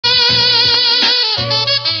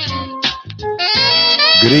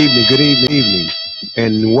Good evening,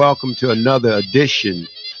 and welcome to another edition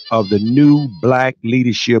of the New Black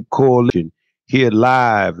Leadership Coalition here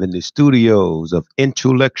live in the studios of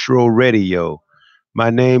Intellectual Radio.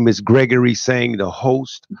 My name is Gregory Sang, the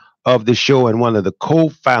host of the show and one of the co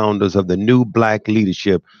founders of the New Black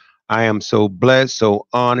Leadership. I am so blessed, so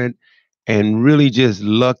honored, and really just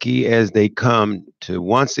lucky as they come to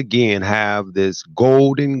once again have this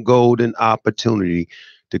golden opportunity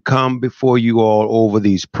to come before you all over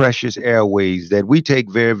these precious airways that we take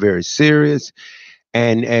very serious.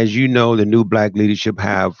 And as you know, the New Black Leadership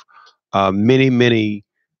have many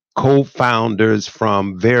co-founders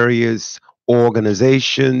from various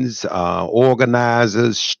organizations,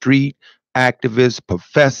 organizers, street activists,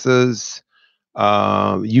 professors,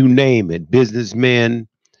 you name it, businessmen,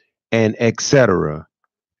 and etc.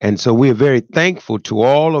 And so we're very thankful to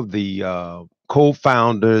all of the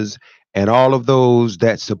co-founders and all of those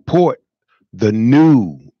that support the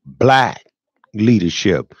new black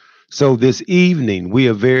leadership. So this evening, we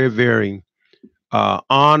are very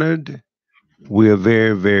honored. We are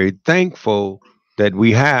very thankful that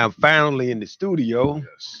we have finally in the studio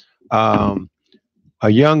um, a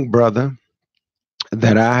young brother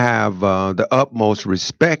that I have the utmost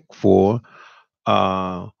respect for,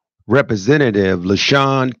 uh, Representative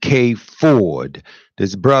Lashawn K. Ford.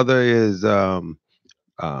 This brother is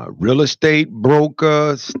real estate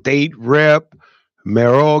broker, state rep,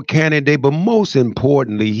 mayoral candidate, but most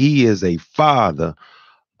importantly, he is a father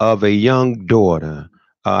of a young daughter.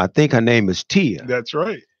 I think her name is Tia. That's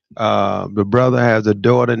right. The brother has a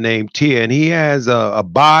daughter named Tia, and he has a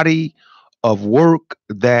body of work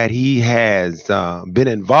that he has been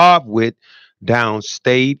involved with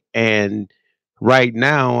downstate. And right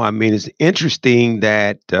now, I mean, it's interesting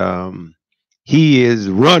that he is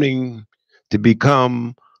running to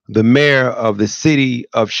become the mayor of the city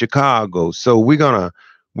of Chicago. So we're gonna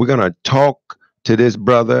talk to this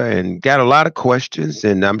brother and got a lot of questions,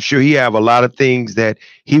 and I'm sure he have a lot of things that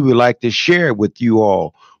he would like to share with you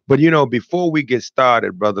all. But before we get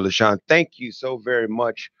started, Brother LaShawn, thank you so very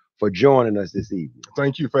much for joining us this evening.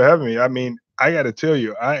 Thank you for having me. I mean, I got to tell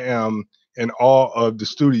you, I am in awe of the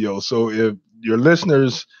studio. So if your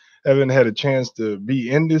listeners haven't had a chance to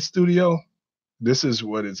be in this studio, this is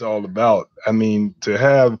what it's all about. I mean, to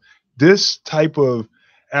have this type of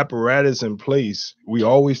apparatus in place, we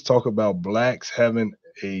always talk about blacks having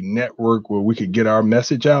a network where we could get our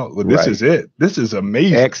message out. Well, this Right. is it. This is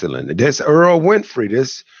amazing. Excellent. This Earl Winfrey,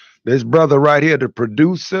 this brother right here, the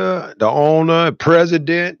producer, the owner,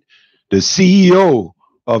 president, the CEO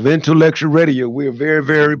of Intellectual Radio. We're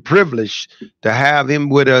very privileged to have him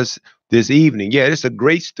with us this evening. Yeah, it's a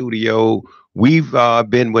great studio. We've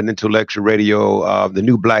been with Intellectual Radio, the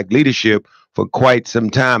New Black Leadership, for quite some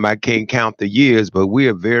time. I can't count the years, but we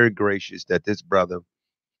are very gracious that this brother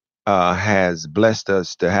has blessed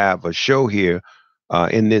us to have a show here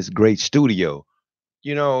in this great studio.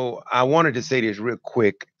 I wanted to say this real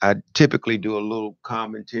quick. I typically do a little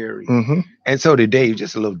commentary. Hmm. And so today,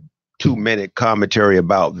 just a little 2 minute commentary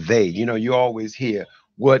about they. You always hear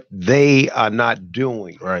what they are not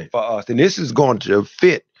doing Right. for us. And this is going to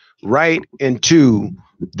fit right into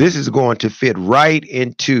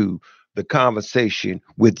the conversation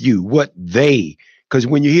with you. What they, because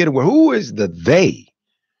when you hear the word, who is the they?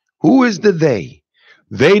 Who is the they?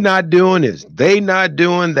 They not doing this. They not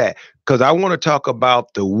doing that. Because I want to talk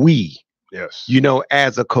about the we. Yes.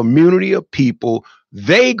 As a community of people,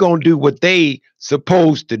 they gonna do what they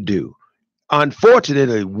supposed to do.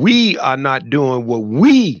 Unfortunately, we are not doing what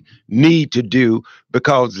we need to do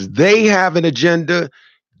because they have an agenda.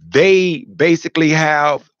 They basically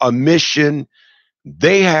have a mission.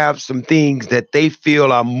 They have some things that they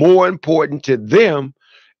feel are more important to them.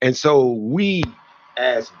 And so we,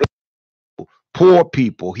 as poor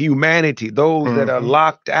people, humanity, those that are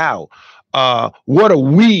locked out. What are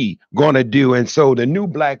we going to do? And so the new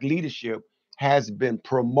black leadership has been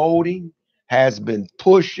promoting, has been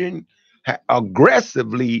pushing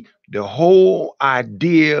aggressively the whole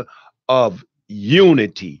idea of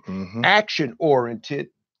unity, action oriented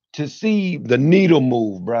to see the needle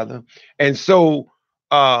move, brother. And so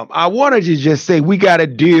I wanted to just say we got to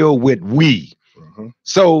deal with we.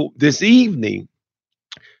 So this evening,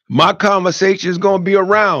 my conversation is going to be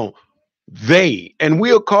around they, and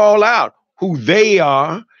we'll call out who they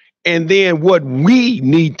are and then what we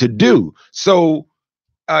need to do. So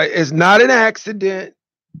it's not an accident,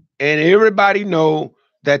 and everybody know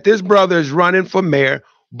that this brother is running for mayor.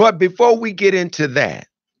 But before we get into that,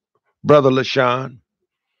 Brother LaShawn,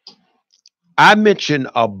 I mentioned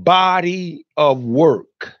a body of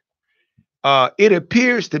work. It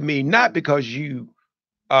appears to me, not because you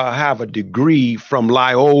have a degree from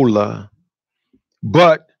Loyola,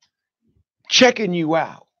 but checking you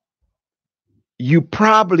out, you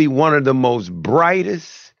probably one of the most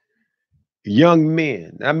brightest young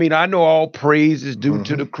men. I mean, I know all praise is due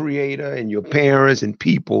to the creator and your parents and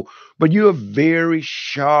people, but you're a very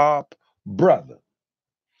sharp brother.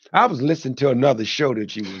 I was listening to another show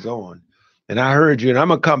that you was on, and I heard you, and I'm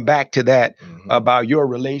gonna come back to that about your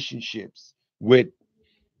relationships with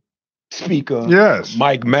Speaker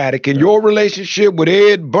Mike Maddock and your relationship with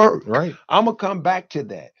Ed Burke. Right. I'm gonna come back to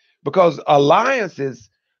that because alliances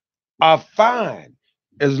are fine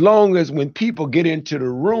as long as when people get into the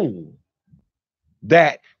room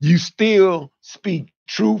that you still speak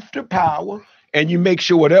truth to power and you make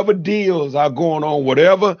sure whatever deals are going on,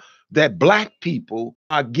 whatever that black people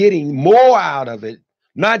are getting more out of it,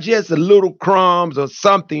 not just a little crumbs or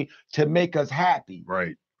something to make us happy.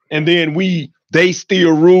 Right. And then they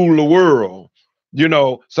still rule the world, you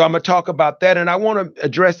know. So I'm gonna talk about that, and I want to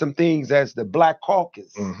address some things as the Black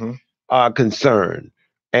Caucus are concerned,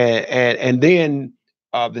 and then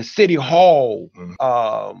the city hall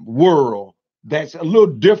world that's a little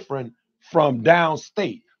different from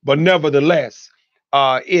downstate, but nevertheless,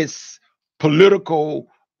 it's political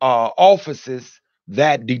offices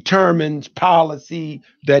that determines policy,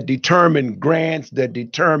 that determine grants, that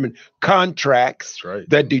determine contracts,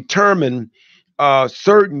 that determine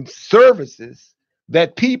certain services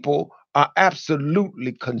that people are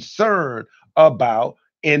absolutely concerned about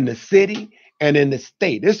in the city and in the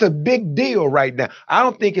state. It's a big deal right now. I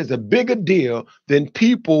don't think it's a bigger deal than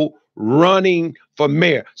people running for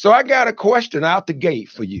mayor. So I got a question out the gate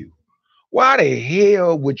for you. Why the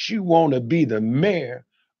hell would you want to be the mayor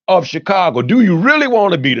of Chicago? Do you really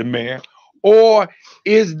want to be the mayor? Or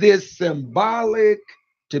is this symbolic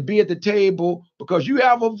to be at the table because you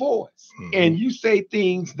have a voice and you say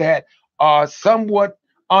things that are somewhat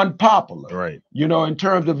unpopular, right? You know, in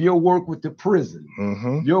terms of your work with the prison,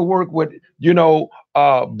 your work with, you know,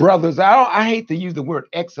 brothers. I hate to use the word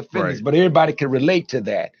ex-offenders, but everybody can relate to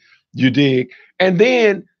that. You dig? And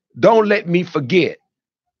then don't let me forget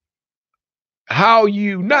how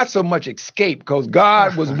you not so much escape because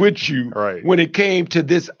God was with you when it came to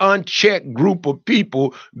this unchecked group of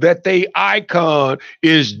people that they icon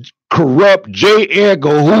is corrupt J.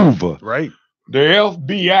 Edgar Hoover. Right. The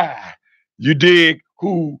FBI, you dig,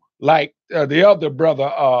 who like the other brother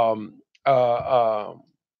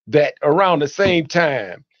that around the same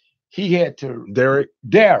time he had to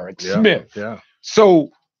Derek Smith. Yeah.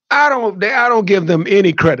 So I don't give them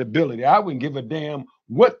any credibility. I wouldn't give a damn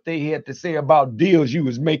what they had to say about deals you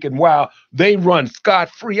was making while they run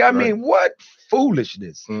scot-free. I mean, what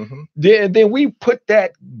foolishness. Then we put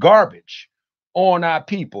that garbage on our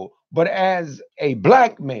people. But as a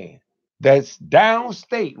black man that's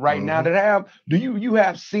downstate right now that have you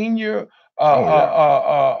have senior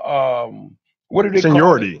what do they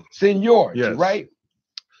seniority. Call it? Seniority, right?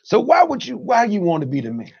 So why you want to be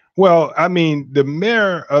the mayor? Well, I mean, the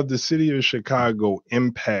mayor of the city of Chicago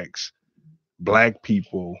impacts Black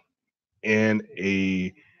people in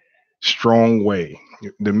a strong way.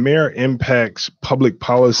 The mayor impacts public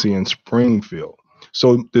policy in Springfield.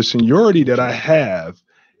 So the seniority that I have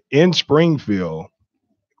in Springfield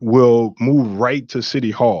will move right to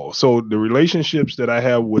City Hall. So the relationships that I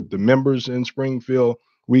have with the members in Springfield,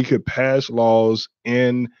 we could pass laws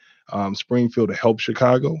in Springfield to help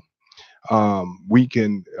Chicago. We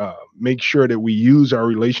can make sure that we use our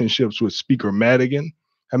relationships with Speaker Madigan.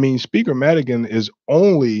 I mean, Speaker Madigan is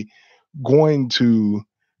only going to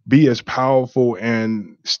be as powerful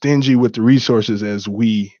and stingy with the resources as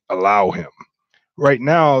we allow him. Right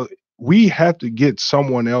now, we have to get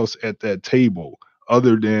someone else at that table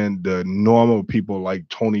other than the normal people like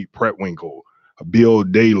Tony Pretwinkle, Bill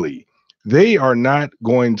Daley. They are not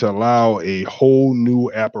going to allow a whole new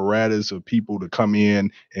apparatus of people to come in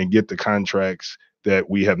and get the contracts that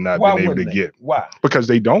we have not been able to get. Why? Because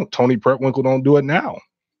they don't. Tony Pretwinkle don't do it now.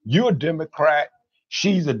 You're a Democrat.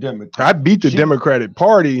 She's a Democrat. I beat the Democratic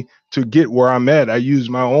Party to get where I'm at. I use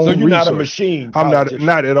my own. So you're resource. Not a machine. I'm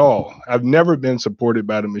not at all. I've never been supported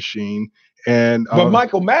by the machine. And but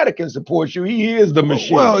Michael Madigan supports you. He is the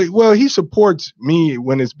machine. Well, he supports me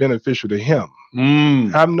when it's beneficial to him.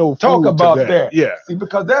 I'm no talk about that. Yeah. See,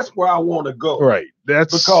 because that's where I want to go. Right.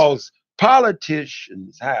 That's because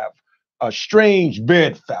politicians have a strange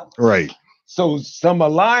bedfellows. Right. So some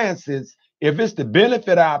alliances, if it's to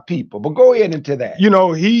benefit our people, but go ahead into that. You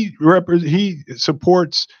know, he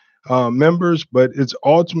supports members, but it's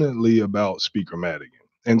ultimately about Speaker Madigan.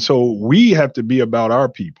 And so we have to be about our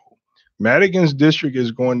people. Madigan's district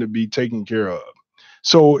is going to be taken care of.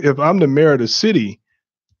 So if I'm the mayor of the city,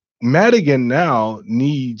 Madigan now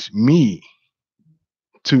needs me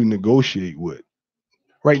to negotiate with.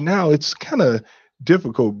 Right now, it's kind of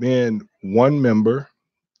difficult being one member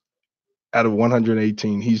out of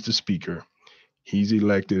 118. He's the speaker. He's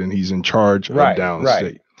elected and he's in charge of Right, right.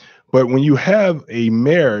 downstate. But when you have a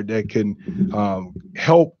mayor that can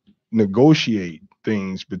help negotiate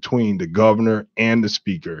things between the governor and the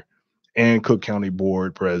speaker and Cook County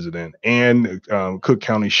Board President and Cook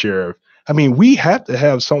County Sheriff, I mean, we have to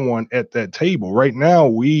have someone at that table. Right now,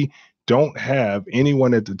 we don't have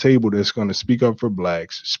anyone at the table that's going to speak up for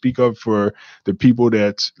blacks, speak up for the people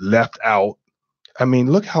that's left out. I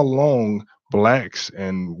mean, look how long blacks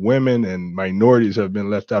and women and minorities have been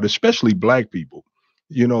left out, especially black people.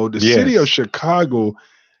 You know, the city of Yes. Chicago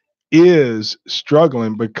is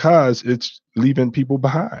struggling because it's leaving people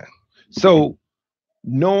behind. So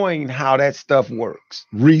knowing how that stuff works,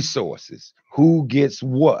 resources, who gets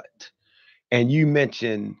what, and you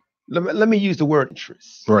mentioned, let me use the word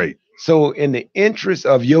interest. Right. So in the interest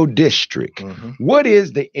of your district, Mhm. what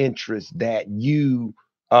is the interest that you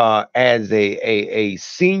as a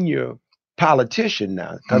senior politician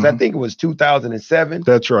now, because I Mhm. think it was 2007,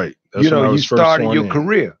 That's right. That's when I you was first started sworn your in.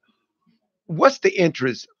 career. What's the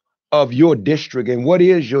interest of your district, and what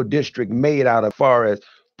is your district made out of, far as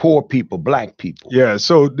poor people, black people? Yeah,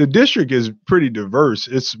 so the district is pretty diverse.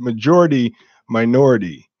 It's majority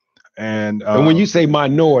minority, and And when you say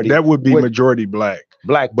minority, that would be what? majority black.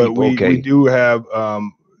 Black But people, we okay. do have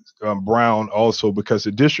brown also because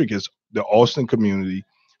the district is the Austin community.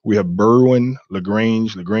 We have Berwyn,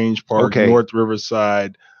 Lagrange Park, Okay. North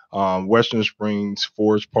Riverside, Western Springs,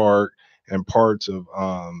 Forest Park, and parts of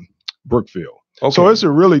Brookfield. So Okay. it's a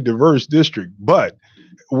really diverse district. But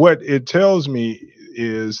what it tells me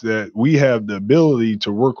is that we have the ability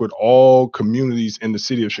to work with all communities in the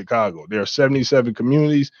city of Chicago. There are 77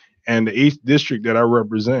 communities, and the 8th district that I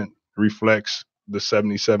represent reflects the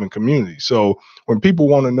 77 communities. So when people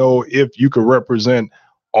want to know if you could represent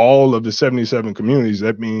all of the 77 communities,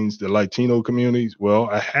 that means the Latino communities. Well,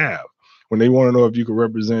 I have. When they want to know if you could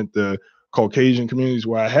represent the Caucasian communities,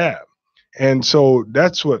 well, I have. And so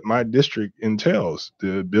that's what my district entails,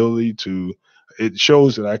 the ability to, it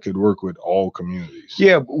shows that I could work with all communities.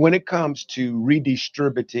 Yeah, but when it comes to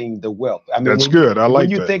redistributing the wealth, I mean, That's good. I when like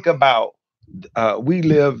you that. think about, we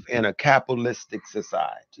live in a capitalistic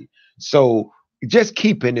society, so just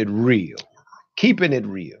keeping it real.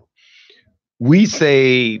 We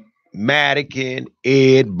say Madigan,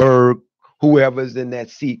 Ed Burke, whoever's in that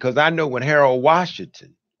seat, because I know when Harold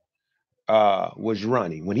Washington was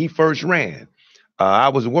running, when he first ran, I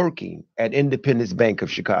was working at Independence Bank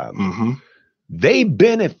of Chicago. Hmm. They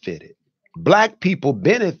benefited. Black people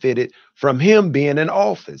benefited from him being in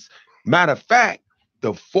office. Matter of fact,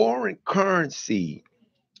 the foreign currency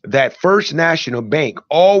that First National Bank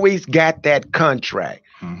always got that contract.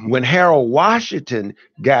 Hmm. When Harold Washington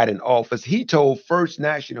got in office, he told First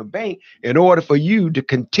National Bank, in order for you to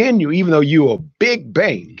continue, even though you're a big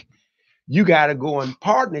bank, you got to go in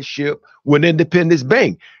partnership with Independence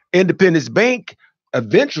Bank. Independence Bank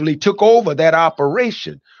eventually took over that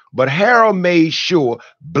operation, but Harold made sure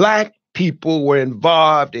black people were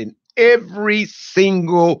involved in every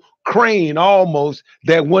single crane almost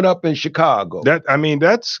that went up in Chicago. That, I mean,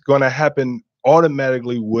 that's going to happen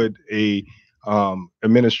automatically with a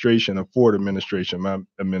administration, a Ford administration, my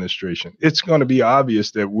administration. It's going to be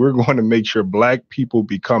obvious that we're going to make sure black people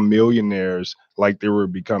become millionaires like they were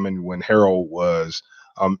becoming when Harold was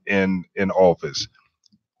in office.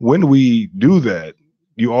 When we do that,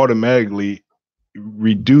 you automatically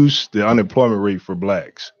reduce the unemployment rate for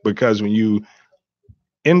blacks because when you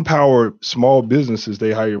empower small businesses,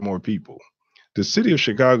 they hire more people. The city of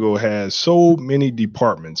Chicago has so many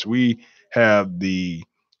departments. We have the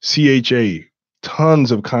CHA,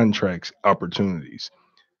 tons of contracts opportunities.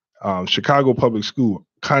 Chicago Public School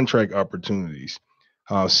contract opportunities.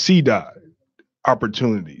 CDOT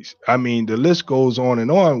opportunities. I mean, the list goes on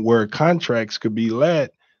and on where contracts could be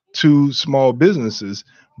let to small businesses.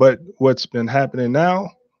 But what's been happening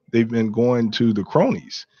now, they've been going to the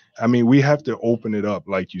cronies. I mean, we have to open it up,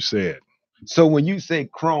 like you said. So when you say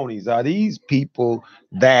cronies, are these people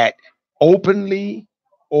that openly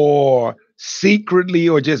or secretly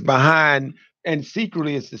or just behind, and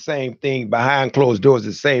secretly it's the same thing, behind closed doors,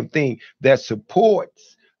 the same thing, that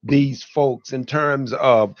supports these folks in terms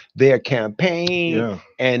of their campaign Yeah.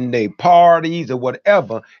 and their parties or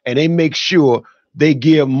whatever, and they make sure they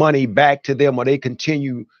give money back to them or they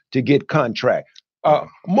continue to get contract. A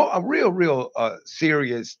real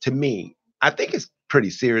serious to me. I think it's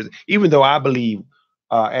pretty serious, even though I believe,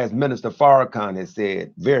 as Minister Farrakhan has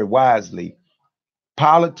said very wisely,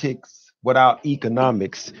 politics without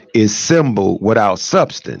economics is symbol without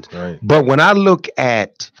substance. Right. But when I look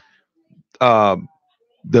at uh,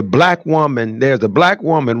 the black woman, there's a black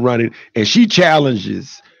woman running, and she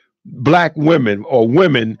challenges black women or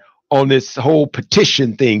women on this whole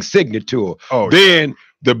petition thing, signature. Oh, Then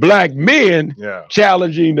the black men yeah.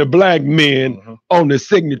 challenging the black men Mhm. on the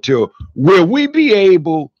signature. Will we be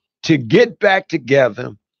able to get back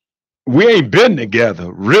together? We ain't been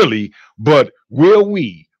together really, but will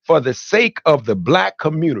we, for the sake of the black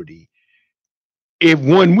community, if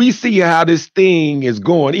when we see how this thing is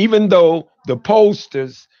going, even though the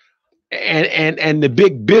posters and the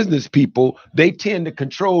big business people, they tend to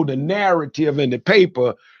control the narrative in the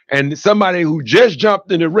paper, and somebody who just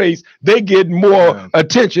jumped in the race, they get more Yeah.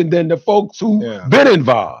 attention than the folks who Yeah. been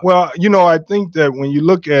involved. Well, you know, I think that when you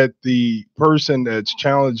look at the person that's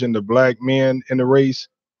challenging the black men in the race,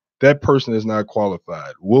 that person is not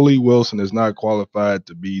qualified. Willie Wilson is not qualified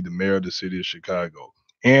to be the mayor of the city of Chicago.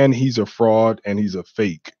 And he's a fraud and he's a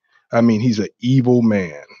fake. I mean, he's an evil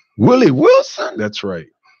man. Willie Wilson? That's right.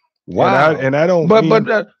 Wow. And I don't But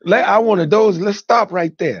mean, I wanted those. Let's stop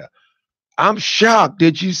right there. I'm shocked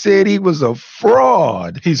that you said he was a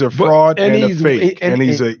fraud. he's a fraud and a he's fake. and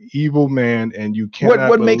He's an evil man, and you cannot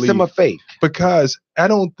what makes him a believe- fake? because I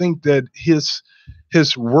don't think that his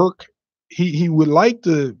work, he would like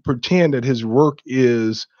to pretend that his work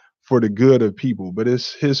is for the good of people, but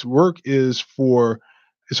his work is for,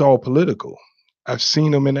 it's all political. I've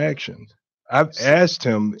seen him in action. I've asked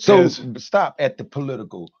him. So stop at the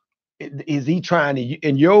political. Is he trying to,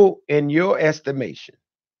 in your estimation,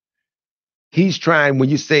 he's trying, when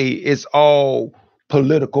you say it's all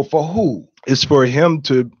political, for who? It's for him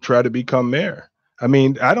to try to become mayor. I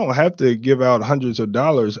mean, I don't have to give out hundreds of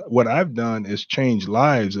dollars. What I've done is change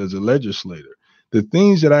lives as a legislator. The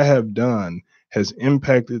things that I have done has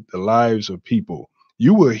impacted the lives of people.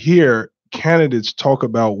 You will hear candidates talk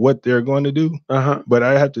about what they're going to do, but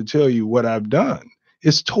I have to tell you what I've done.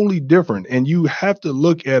 It's totally different. And you have to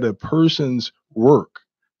look at a person's work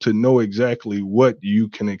to know exactly what you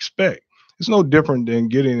can expect. It's no different than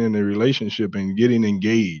getting in a relationship and getting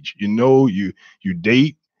engaged. You know, you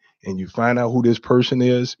date and you find out who this person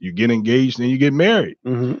is, you get engaged, and you get married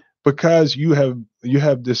because you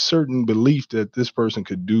have this certain belief that this person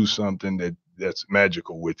could do something that's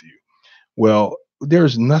magical with you. Well,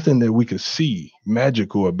 there's nothing that we could see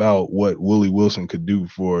magical about what Willie Wilson could do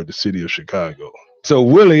for the city of Chicago. So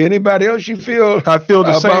Willie, anybody else you feel? I feel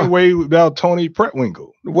the same way about Tony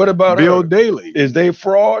Pretwinkle. What about Bill her? Daley? Is they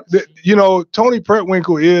frauds? You know, Tony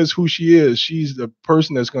Pretwinkle is who she is. She's the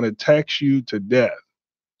person that's going to tax you to death.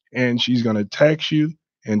 And she's going to tax you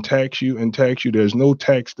and tax you and tax you. There's no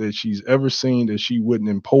tax that she's ever seen that she wouldn't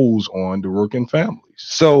impose on the working families.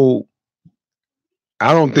 So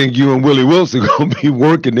I don't think you and Willie Wilson are going to be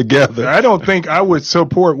working together. I don't think I would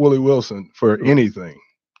support Willie Wilson for anything.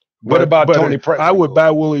 What about Tony Pretwinkle? I would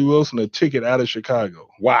buy Willie Wilson a ticket out of Chicago.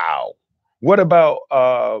 Wow. What about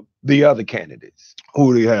the other candidates?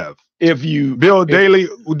 Who do you have? Bill Daley,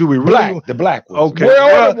 do we really? The black ones. Okay.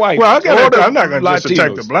 Well, the white ones? I'm not going to just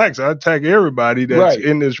attack Latinos? the blacks. I attack everybody that's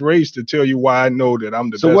in this race to tell you why I know that I'm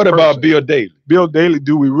the best. So what about person. Bill Daley? Bill Daley,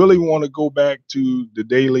 do we really want to go back to the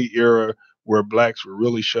Daley era where blacks were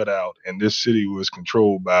really shut out and this city was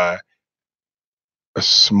controlled by a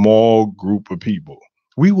small group of people?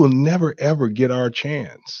 We will never, ever get our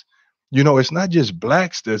chance. You know, it's not just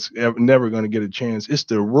blacks that's never going to get a chance. It's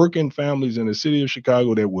the working families in the city of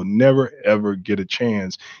Chicago that will never, ever get a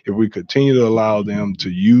chance if we continue to allow them to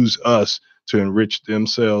use us to enrich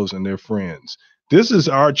themselves and their friends. This is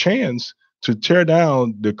our chance to tear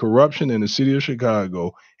down the corruption in the city of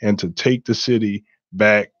Chicago and to take the city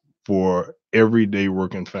back for everyday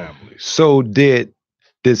working families. So did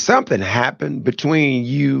something happen between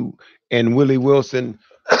you and Willie Wilson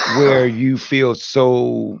where you feel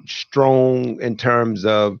so strong in terms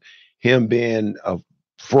of him being a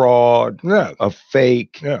fraud, a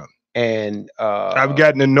fake, and I've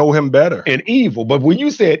gotten to know him better. And evil. But when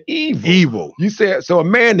you said evil, you said, so a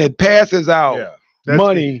man that passes out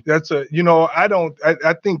money. I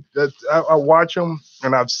think that I watch him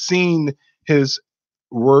and I've seen his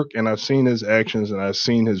work and I've seen his actions and I've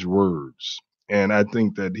seen his words. And I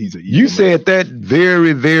think that he's a evil man. Said that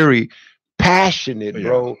very, very passionate,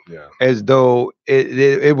 bro, as though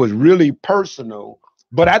it was really personal.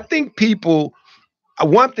 But I think people,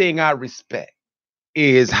 one thing I respect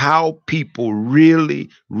is how people really,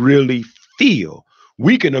 really feel.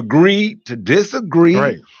 We can agree to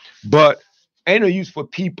disagree, but ain't no use for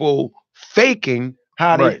people faking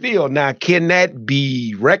how they feel. Now, can that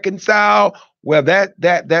be reconciled? Well,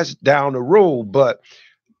 that's down the road. But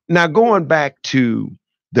now going back to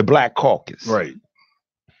the Black Caucus. Right.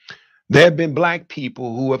 There have been Black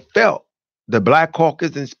people who have felt the Black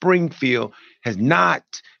Caucus in Springfield has not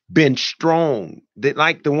been strong, that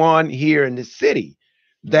like the one here in the city,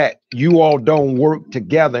 that you all don't work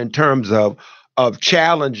together in terms of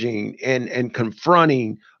challenging and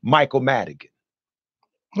confronting Michael Madigan.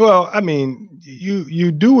 Well, I mean,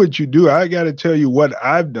 you do what you do. I got to tell you what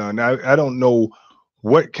I've done. I don't know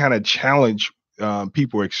what kind of challenge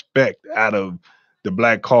people expect out of the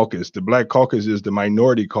Black Caucus. The Black Caucus is the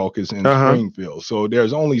minority caucus in Springfield. So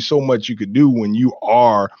there's only so much you could do when you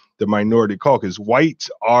are the minority caucus. Whites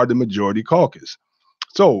are the majority caucus.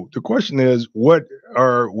 So the question is, what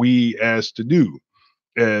are we asked to do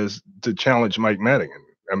as to challenge Mike Madigan?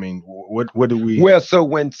 I mean, what do we? Well, so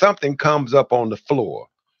when something comes up on the floor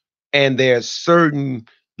and there's certain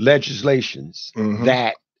legislations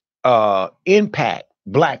that impact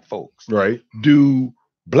Black folks, right? Do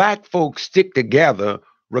Black folks stick together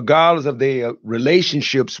regardless of their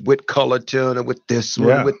relationships with Cullerton or with this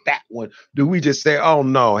one, with that one? Do we just say, oh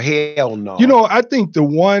no, hell no? You know, I think the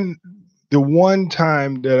one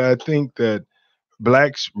time that I think that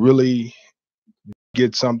Blacks really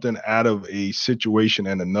get something out of a situation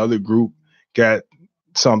and another group got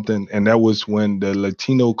something, and that was when the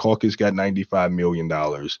Latino caucus got $95 million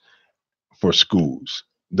for schools.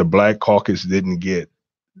 The Black caucus didn't get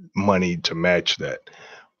money to match that.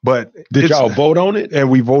 But did y'all vote on it? And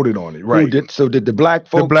we voted on it, right? So did the Black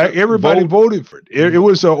folks? Everybody voted for it. It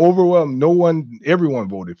was an overwhelming. Everyone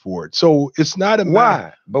voted for it. So it's not a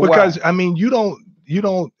why? But because why? I mean, you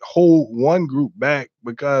don't hold one group back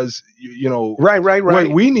because you know. Right. What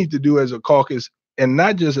we need to do as a caucus, and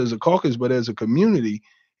not just as a caucus, but as a community,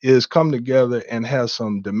 is come together and have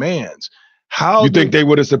some demands. How you think they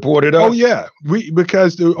would have supported us? Oh yeah,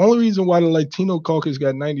 because the only reason why the Latino caucus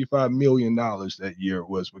got $95 million that year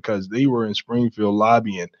was because they were in Springfield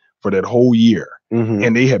lobbying for that whole year,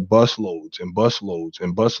 and they had busloads and busloads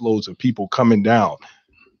and busloads of people coming down.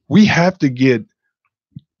 We have to get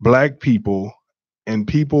Black people and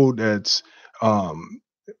people that's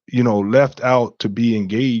left out to be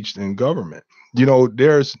engaged in government. You know,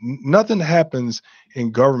 there's nothing happens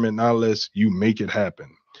in government unless you make it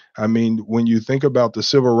happen. I mean, when you think about the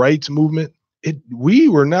civil rights movement, we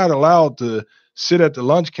were not allowed to sit at the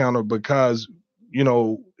lunch counter because,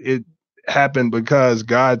 it happened because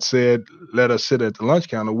God said, let us sit at the lunch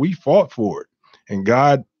counter. We fought for it and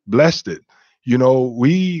God blessed it. You know,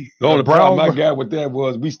 the only problem I got with that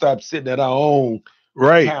was we stopped sitting at our own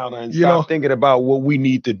counter and stopped thinking about what we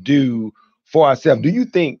need to do for ourselves. Do you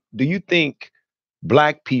think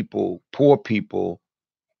Black people, poor people,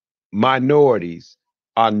 minorities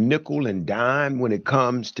are nickel and dime when it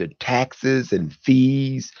comes to taxes and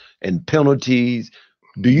fees and penalties?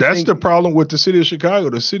 That's the problem with the city of Chicago.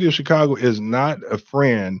 The city of Chicago is not a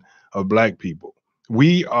friend of Black people.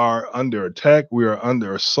 We are under attack. We are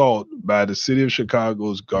under assault by the city of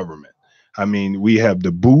Chicago's government. I mean, we have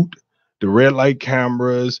the boot, the red light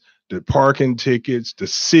cameras, the parking tickets, the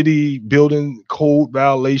city building code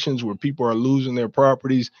violations where people are losing their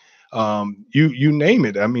properties. You name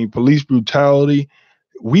it. I mean, police brutality.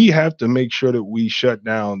 We have to make sure that we shut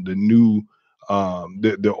down the new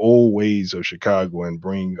the old ways of Chicago and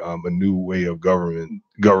bring a new way of governing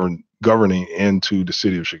into the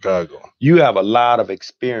city of Chicago. You have a lot of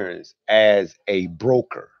experience as a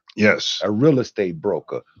broker. Yes. A real estate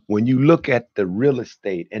broker. When you look at the real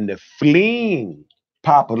estate and the fleeing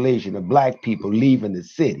population of Black people leaving the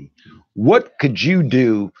city, what could you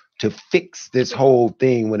do to fix this whole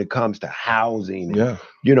thing when it comes to housing? Yeah.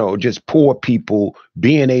 Just poor people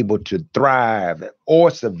being able to thrive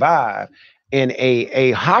or survive in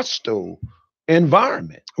a hostile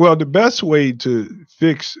environment? Well, the best way to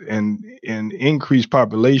fix and increase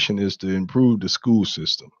population is to improve the school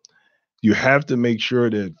system. You have to make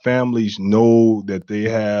sure that families know that they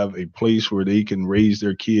have a place where they can raise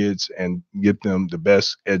their kids and get them the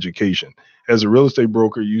best education. As a real estate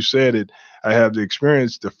broker, you said it, I have the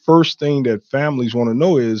experience. The first thing that families want to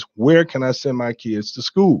know is, where can I send my kids to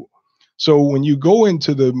school? So when you go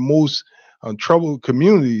into the most troubled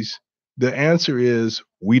communities, the answer is,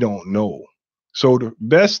 we don't know. So the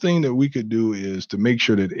best thing that we could do is to make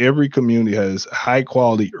sure that every community has high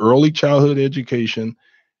quality early childhood education,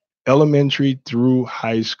 elementary through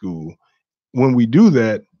high school. When we do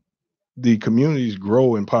that, the communities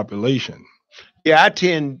grow in population. Yeah, I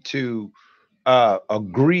tend to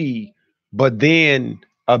agree, but then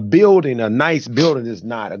a nice building is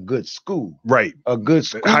not a good school. Right. A good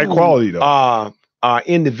school. High quality though. Are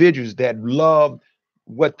individuals that love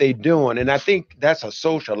what they're doing. And I think that's a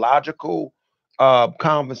sociological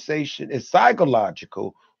conversation. It's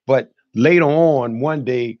psychological, but later on, one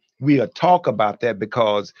day, we'll talk about that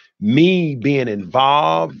because me being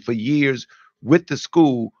involved for years with the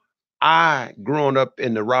school, I growing up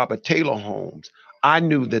in the Robert Taylor homes, I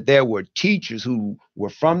knew that there were teachers who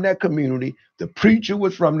were from that community, the preacher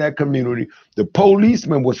was from that community, the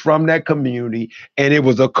policeman was from that community, and it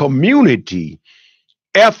was a community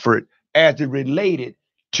effort as it related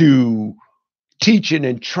to teaching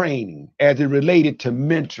and training, as it related to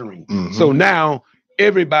mentoring. So now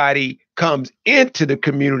everybody comes into the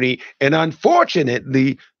community, and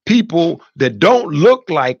unfortunately, people that don't look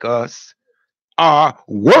like us are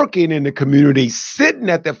working in the community, sitting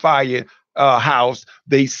at the fire house.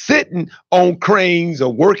 They sitting on cranes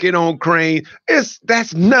or working on cranes.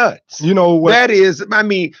 That's nuts. You know what? That is, I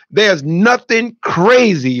mean, there's nothing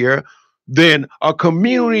crazier than a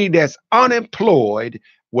community that's unemployed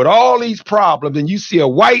with all these problems, and you see a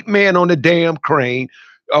white man on the damn crane,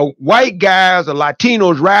 white guys or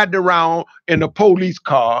Latinos riding around in a police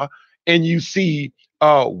car, and you see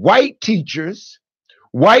white teachers,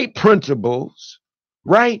 white principals,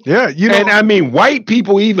 right? Yeah, you know, And I mean, white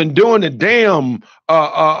people even doing the damn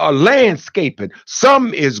landscaping.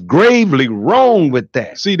 Some is gravely wrong with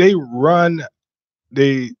that. see,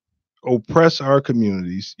 they oppress our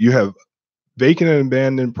communities. You have vacant and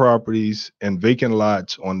abandoned properties and vacant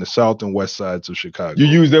lots on the south and west sides of Chicago. You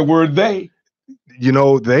use that word they. You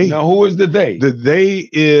know, they. Now, who is the they? The they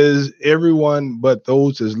is everyone but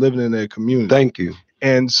those that's living in their community. Thank you.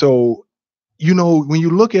 And so, you know, when you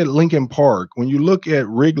look at Lincoln Park, when you look at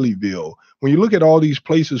Wrigleyville, when you look at all these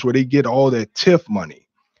places where they get all that TIF money,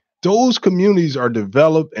 those communities are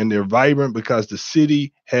developed and they're vibrant because the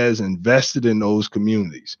city has invested in those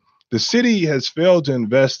communities. The city has failed to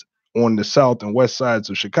invest on the south and west sides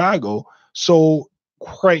of Chicago. So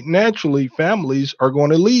quite naturally, families are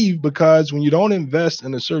going to leave because when you don't invest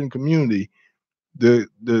in a certain community, the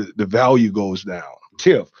value goes down.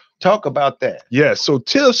 TIF. Talk about that. Yes. So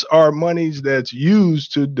TIFs are monies that's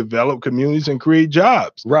used to develop communities and create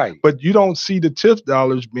jobs. Right. But you don't see the TIF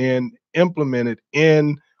dollars being implemented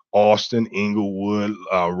in Austin, Inglewood,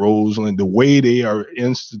 Roseland, the way they are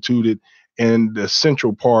instituted in the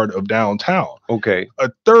central part of downtown. Okay.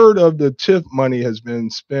 A third of the TIF money has been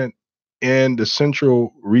spent in the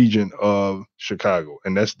central region of Chicago,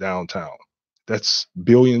 and that's downtown. That's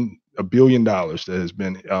 $1 billion that has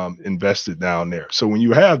been invested down there. So when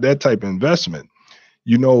you have that type of investment,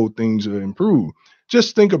 you know things will improve.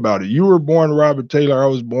 Just think about it. You were born Robert Taylor. I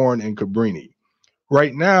was born in Cabrini.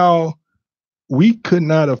 Right now, we could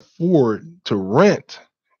not afford to rent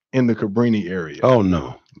in the Cabrini area. Oh,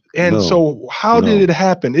 no. And No. so how did it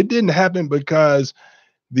happen? It didn't happen because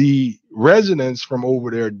the residents from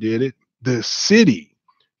over there did it. The city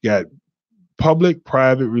got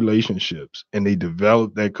public-private relationships and they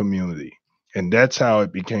developed that community. And that's how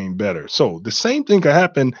it became better. So the same thing could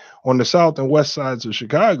happen on the south and west sides of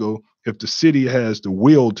Chicago if the city has the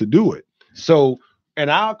will to do it. So in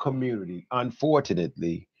our community,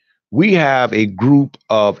 unfortunately, we have a group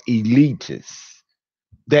of elitists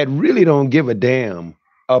that really don't give a damn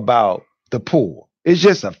about the poor. It's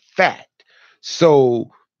just a fact.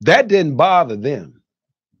 So that didn't bother them.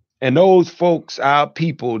 And those folks, our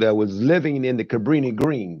people that was living in the Cabrini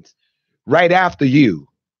Greens right after you,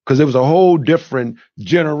 because it was a whole different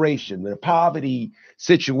generation. The poverty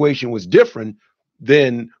situation was different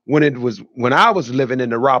than when I was living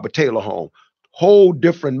in the Robert Taylor home. Whole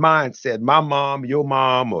different mindset. My mom, your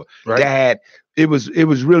mom, or dad. It was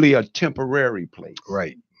really a temporary place.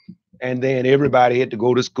 Right. And then everybody had to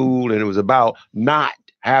go to school, and it was about not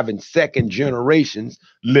having second generations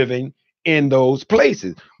living in those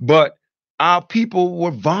places. But our people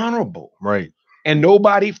were vulnerable. Right. And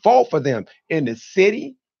nobody fought for them in the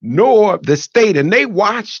city nor the state. And they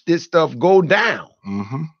watched this stuff go down.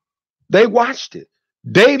 Mm-hmm. They watched it.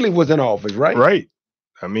 Daley was in office, right? Right.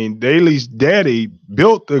 I mean, Daley's daddy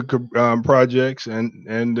built the projects,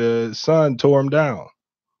 and the son tore them down.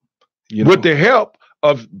 You know? With the help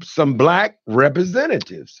of some black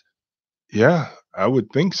representatives. Yeah, I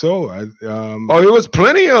would think so. There was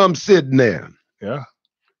plenty of them sitting there. Yeah,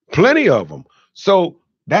 plenty of them. So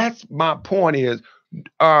that's my point. Is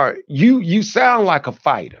you sound like a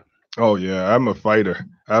fighter. Oh yeah, I'm a fighter.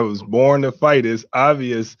 I was born to fight. It's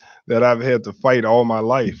obvious that I've had to fight all my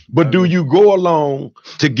life. But do you go along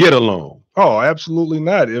to get along? Oh, absolutely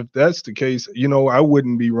not. If that's the case, you know, I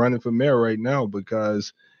wouldn't be running for mayor right now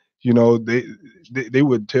because, you know, they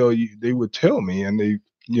would tell you, they would tell me, and they,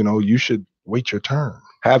 you know, you should wait your turn.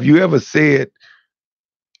 Have you ever said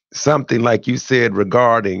something like you said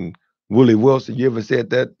regarding Willie Wilson? You ever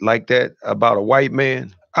said that like that about a white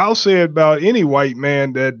man? I'll say it about any white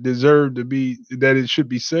man that deserved to be that it should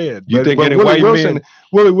be said. You think But any white men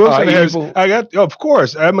Willie are Wilson has evil? I got of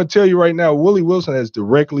course I'm gonna tell you right now. Willie Wilson has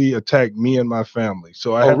directly attacked me and my family,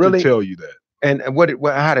 so I Oh, have to really? tell you that. And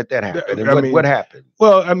how did that happen? And I what mean, happened?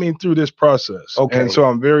 well, I mean through this process, and Okay, so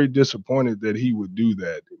I'm very disappointed that he would do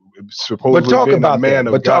that. but Supposedly talk being a about man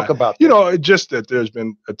that. of But talk God, about that. just that there's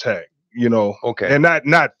been attack, Okay. and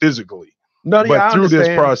not physically, No, yeah, but I through this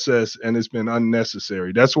understand. process, and it's been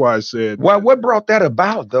unnecessary. That's why I said Why? What brought that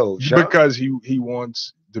about, though, Sean? because he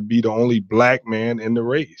wants to be the only black man in the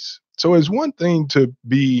race. So it's one thing to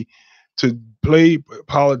play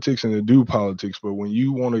politics and to do politics, but when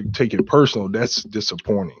you want to take it personal, that's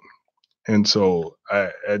disappointing. And so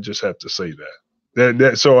I just have to say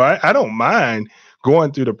that. So I don't mind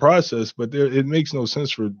going through the process, but it makes no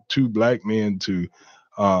sense for two black men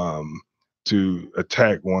um to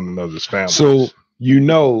attack one another's So families. you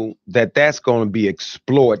know that that's going to be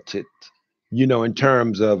exploited. In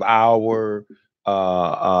terms of our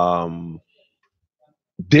um,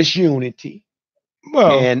 disunity.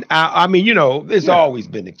 Well, And I mean, it's yeah, always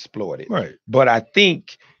been exploited. right. But I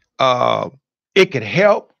think uh, it could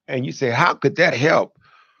help. And you say, how could that help?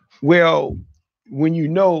 Well, when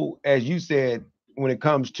as you said, when it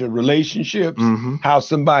comes to relationships, Hmm. how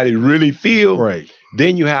somebody really feel, Right,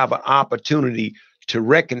 then you have an opportunity to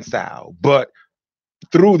reconcile. But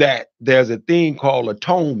through that, there's a thing called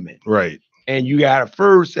atonement. right. And you got to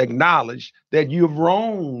first acknowledge that you've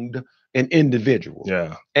wronged an individual.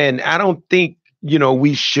 Yeah, And I don't think,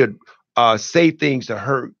 we should say things to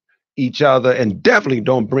hurt each other, and definitely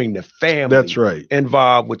don't bring the that's family right.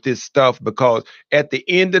 involved with this stuff, because at the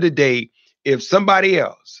end of the day, if somebody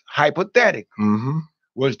else, hypothetically, Hmm.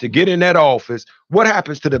 was to get in that office, what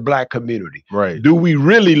happens to the black community? Right. Do we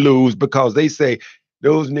really lose because they say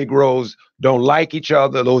those Negroes don't like each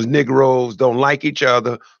other, those Negroes don't like each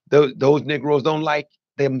other, those Negroes don't like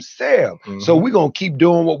themselves. So Hmm. we're going to keep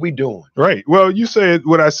doing what we're doing. Right. Well, you said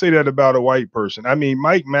what I say that about a white person. I mean,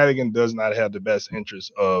 Mike Madigan does not have the best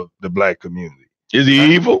interests of the black community. Is he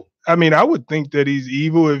evil? I mean, I would think that he's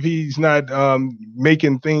evil if he's not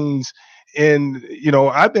making things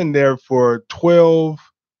I've been there for 12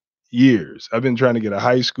 years. I've been trying to get a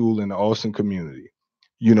high school in the Austin community,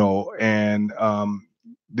 and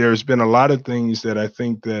there's been a lot of things that I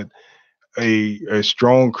think that a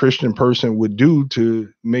strong Christian person would do to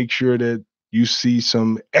make sure that you see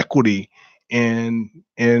some equity in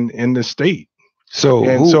the state. So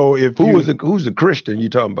And so if who's the Christian you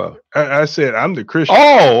talking about? I said I'm the Christian.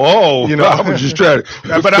 Oh, I was just trying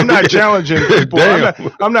to. But I'm not challenging people.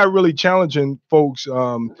 Damn. I'm not really challenging folks.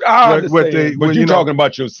 I understand, but you're talking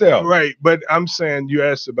about yourself, right? But I'm saying you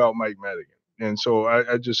asked about Mike Madigan, and so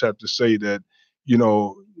I just have to say that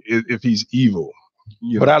if he's evil,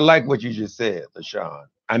 But I like what you just said, Lashawn.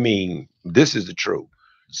 I mean, this is the truth.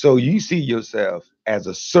 So you see yourself as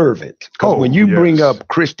a servant. Because when you bring yes. up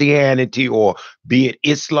Christianity, or be it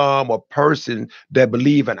Islam, or person that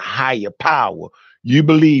believe in higher power, you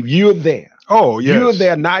believe you're there. Oh, yes. You're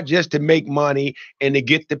there not just to make money and to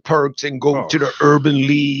get the perks and go to the Urban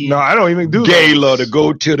League. No, I don't even do Gala, to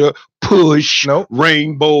go to the Push, Nope.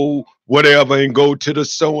 Rainbow, whatever, and go to the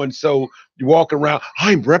so and so. You walk around,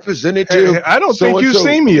 I'm representative. Hey, I don't think you've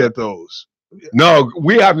seen me at those. No,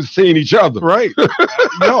 we haven't seen each other. Right.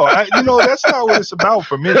 No, that's not what it's about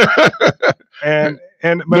for me. But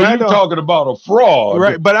you're talking about a fraud.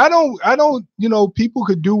 Right. But I don't, people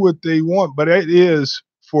could do what they want, but it is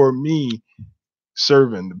for me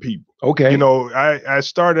serving the people. Okay. I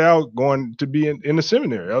started out going to be in the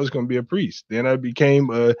seminary. I was going to be a priest. Then I became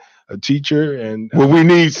a teacher, and we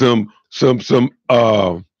need some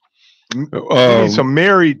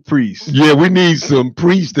married priests. Yeah, we need some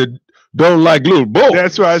priests that don't like little boys.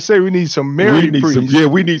 That's why I say we need some married priests.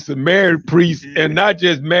 We need some married priests, and not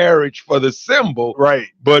just marriage for the symbol, right?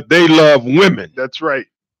 But they love women. That's right.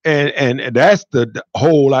 And that's the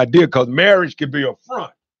whole idea, because marriage can be a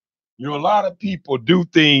front. A lot of people do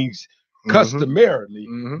things customarily,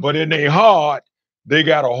 but in their heart, they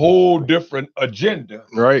got a whole different agenda,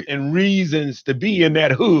 right? And reasons to be in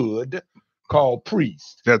that hood called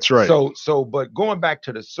priest. That's right. But going back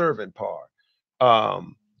to the servant part,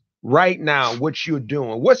 right now, what you're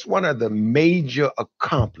doing, what's one of the major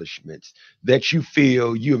accomplishments that you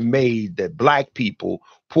feel you've made that black people,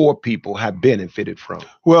 poor people, have benefited from?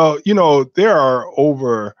 Well, there are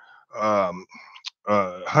over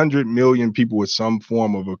 100 million people with some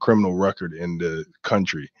form of a criminal record in the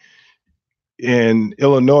country. In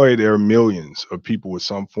Illinois, there are millions of people with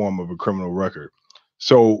some form of a criminal record.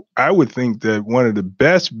 So I would think that one of the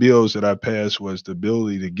best bills that I passed was the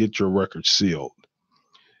ability to get your record sealed.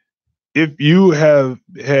 if you have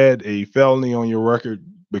had a felony on your record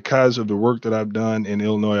because of the work that I've done in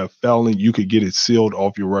Illinois, a felony, you could get it sealed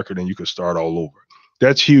off your record and you could start all over.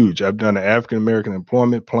 That's huge. I've done an African American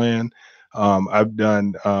employment plan. I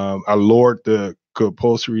lowered the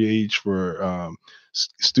compulsory age for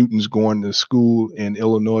students going to school in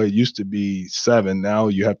Illinois. It used to be 7. Now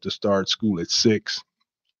you have to start school at 6.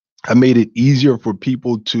 I made it easier for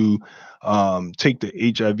people to take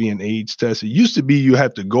the HIV and AIDS test. It used to be you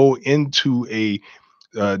had to go into a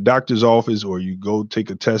doctor's office or you go take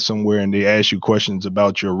a test somewhere and they ask you questions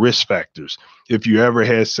about your risk factors. If you ever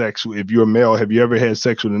had sex, if you're a male, have you ever had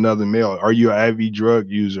sex with another male? Are you an IV drug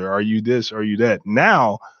user? Are you this? Are you that?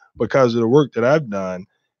 Now, because of the work that I've done,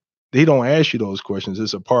 they don't ask you those questions.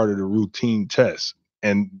 It's a part of the routine test.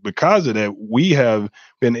 And because of that, we have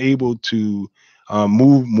been able to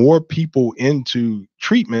move more people into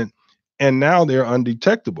treatment, and now they're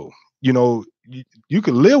undetectable. You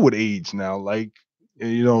can live with AIDS now, like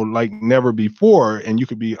never before, and you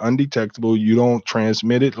could be undetectable. You don't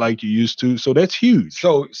transmit it like you used to. So that's huge.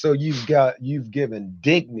 So you've given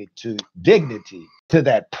dignity to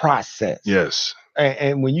that process. Yes.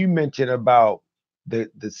 And when you mentioned about the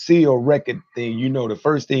seal record thing, the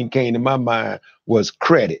first thing came to my mind was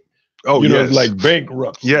credit. Oh, It's yes. like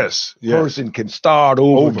bankruptcy. Yes. Person can start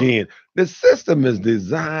over again. The system is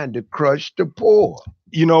designed to crush the poor.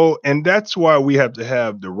 And that's why we have to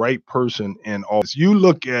have the right person in office. You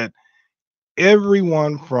look at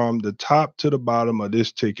everyone from the top to the bottom of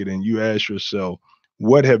this ticket and you ask yourself,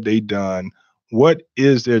 what have they done? What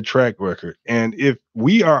is their track record? And if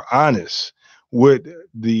we are honest with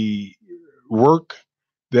the work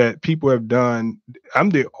that people have done, I'm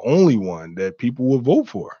the only one that people will vote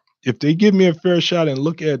for. If they give me a fair shot and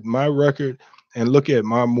look at my record and look at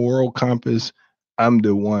my moral compass, I'm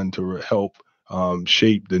the one to help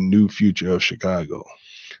shape the new future of Chicago.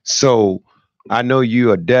 So I know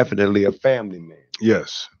you are definitely a family man.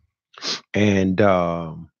 Yes. And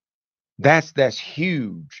that's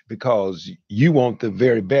huge because you want the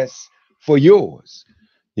very best for yours.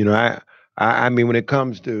 I mean, when it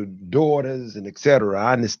comes to daughters and etc.,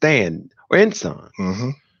 I understand, and sons.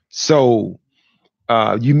 Mm-hmm. So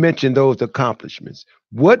you mentioned those accomplishments.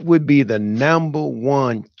 What would be the number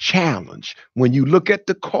one challenge when you look at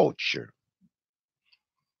the culture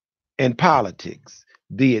and politics,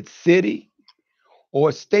 be it city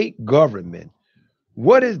or state government?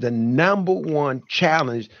 What is the number one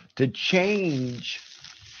challenge to change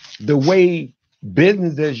the way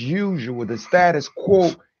business as usual, the status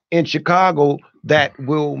quo in Chicago, that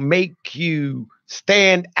will make you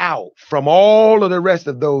stand out from all of the rest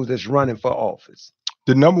of those that's running for office?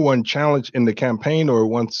 The number one challenge in the campaign or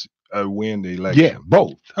once I win the election? Yeah,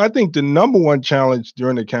 both. I think the number one challenge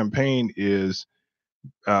during the campaign is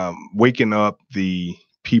waking up the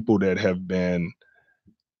people that have been,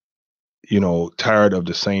 tired of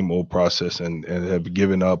the same old process and have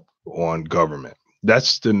given up on government.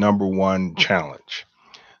 That's the number one challenge.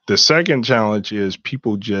 The second challenge is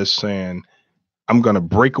people just saying, I'm going to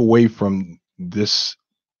break away from these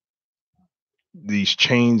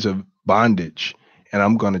chains of bondage and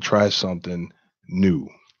I'm going to try something new.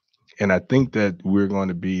 And I think that we're going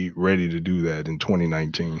to be ready to do that in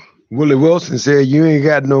 2019. Willie Wilson said, "You ain't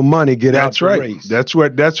got no money, get out the race." That's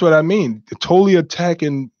what I mean. Totally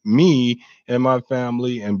attacking me and my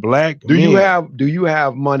family and black Do men. you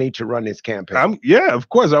have money to run this campaign? Yeah, of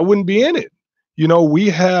course. I wouldn't be in it.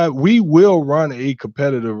 We will run a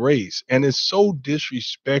competitive race, and it's so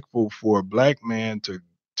disrespectful for a black man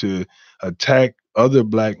to attack other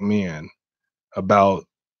black men about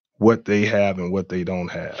what they have and what they don't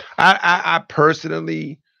have. I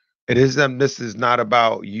personally, this is not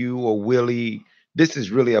about you or Willie. This is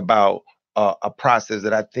really about a process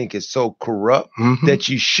that I think is so corrupt that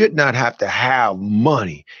you should not have to have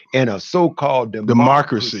money in a so-called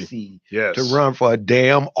democracy to run for a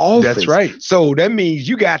damn office. That's right. So that means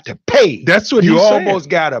you got to pay. That's what you almost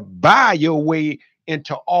got to buy your way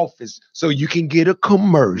into office so you can get a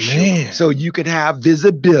commercial, so you can have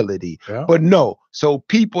visibility. Yeah. But no, so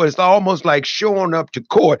people, it's almost like showing up to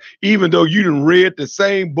court, even though you done read the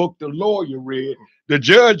same book the lawyer read. The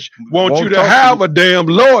judge wants you to have a damn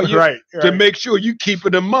lawyer to make sure you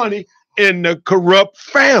keeping the money in the corrupt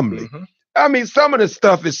family. I mean, some of the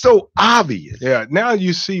stuff is so obvious. Yeah, now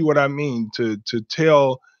you see what I mean to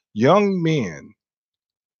tell young men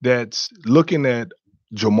that's looking at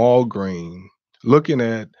Jamal Green, looking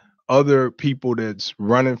at other people that's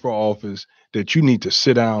running for office, that you need to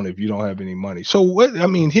sit down if you don't have any money. So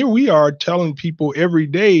here we are telling people every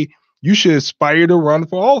day you should aspire to run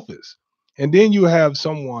for office. And then you have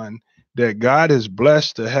someone that God has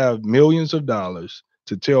blessed to have millions of dollars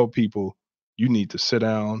to tell people you need to sit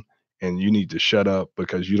down and you need to shut up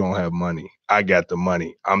because you don't have money. I got the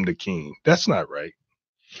money. I'm the king. That's not right.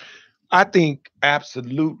 I think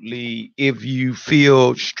absolutely if you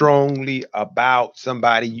feel strongly about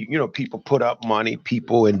somebody, people put up money,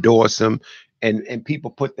 people endorse them, and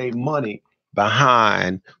people put their money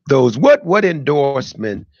behind those. What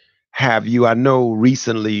endorsement have you? I know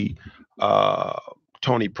recently uh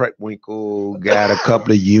Tony Pretwinkle got a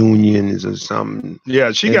couple of unions or something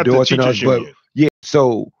Yeah, she got the endorsing us, teachers but union. yeah,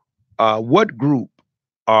 so what group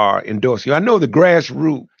are endorsing you? I know the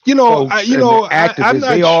grassroots folks and the I'm activists,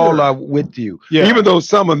 they not all sure. are with you. Yeah. Even though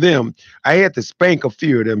some of them, I had to spank a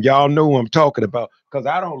few of them. Y'all know who I'm talking about because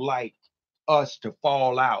I don't like us to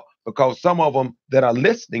fall out because some of them that are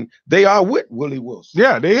listening, they are with Willie Wilson.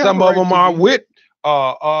 Yeah, they have Some a of right them to are be. with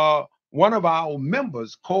one of our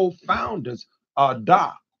members, co-founders,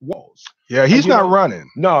 Doc Walls. Yeah, he's You not know, running.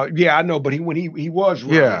 no, yeah, I know, but when he was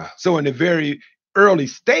running, Yeah. so in the very early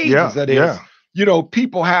stages Yeah. of this, Yeah.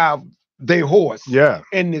 people have their horse Yeah.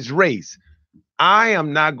 in this race. I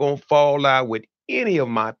am not going to fall out with any of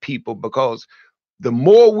my people because the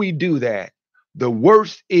more we do that, the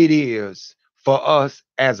worse it is for us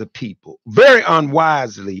as a people. Very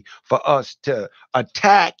unwisely for us to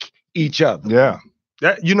attack each other. Yeah.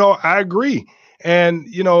 I agree. And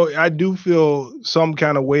I do feel some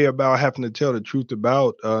kind of way about having to tell the truth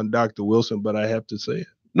about Dr. Wilson, but I have to say it.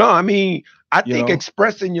 No, I mean, I You think know?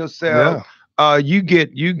 expressing yourself, Yeah. you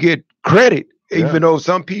get credit, Yeah. even though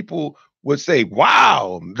some people would say,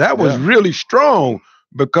 "Wow, that was Yeah. really strong,"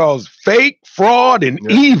 because fake, fraud, and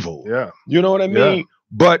Yeah. evil. Yeah. You know what I Yeah. mean?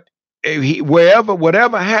 But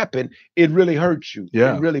whatever happened, it really hurts you.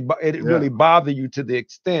 Yeah. It Yeah. really bothered you to the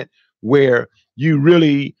extent where you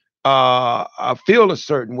really feel a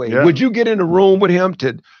certain way. Yeah. Would you get in the room with him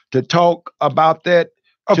to talk about that?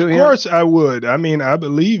 Of to him? course I would. I mean, I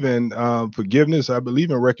believe in forgiveness. I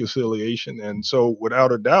believe in reconciliation. And so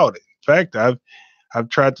without a doubt, in fact, I've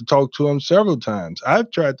tried to talk to him several times.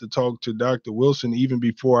 I've tried to talk to Dr. Wilson even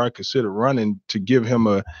before I considered running to give him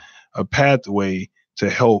a pathway to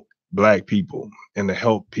help Black people and to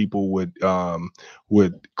help people with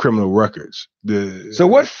criminal records. So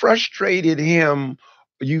what frustrated him,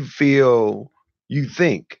 you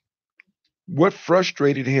think? What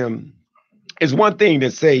frustrated him is one thing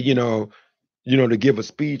to say, to give a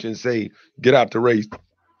speech and say, get out the race,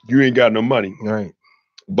 you ain't got no money. Right.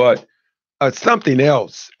 But something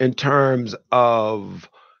else in terms of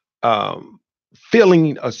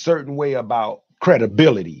feeling a certain way about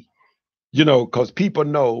credibility, because people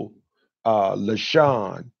know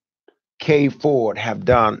Lashawn, K. Ford have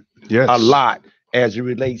done a lot as it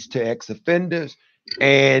relates to ex-offenders,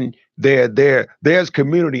 and there's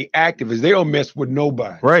community activists. They don't mess with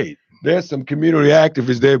nobody. Right. There's some community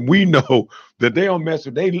activists that we know that they don't mess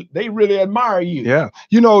with. They really admire you. Yeah.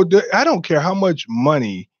 I don't care how much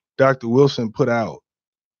money Dr. Wilson put out.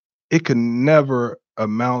 It could never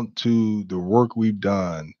amount to the work we've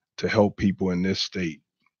done to help people in this state.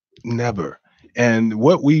 Never. And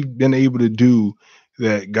what we've been able to do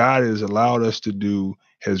that God has allowed us to do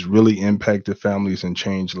has really impacted families and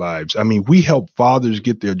changed lives. I mean, we help fathers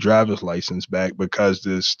get their driver's license back because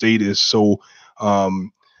the state is so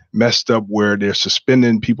messed up where they're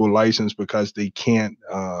suspending people's license because they can't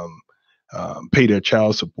pay their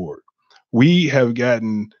child support. We have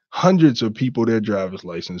gotten hundreds of people their driver's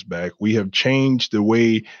license back. We have changed the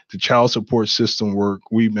way the child support system works.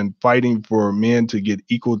 We've been fighting for men to get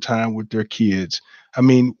equal time with their kids. I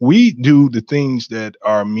mean, we do the things that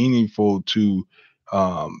are meaningful to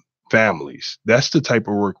families. That's the type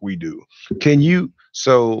of work we do.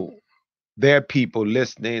 So there are people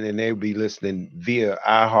listening, and they'll be listening via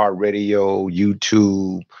iHeartRadio,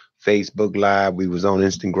 YouTube, Facebook Live. We was on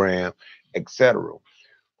Instagram, etc.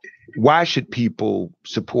 Why should people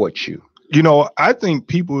support you? I think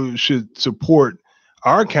people should support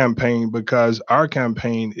our campaign because our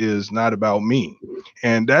campaign is not about me.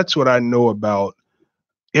 And that's what I know about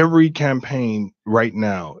every campaign right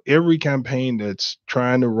now. Every campaign that's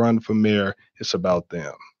trying to run for mayor, it's about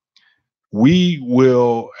them. We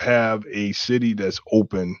will have a city that's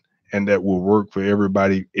open and that will work for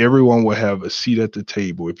everybody. Everyone will have a seat at the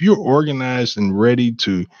table. If you're organized and ready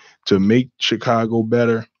to make Chicago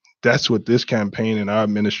better, that's what this campaign and our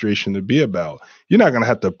administration to be about. You're not going to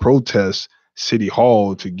have to protest City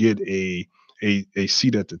Hall to get a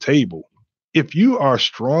seat at the table. If you are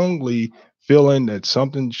strongly feeling that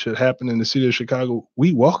something should happen in the city of Chicago,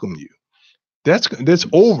 we welcome you. That's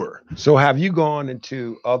over. So have you gone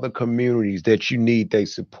into other communities that you need their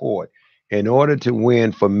support in order to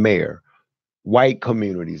win for mayor? White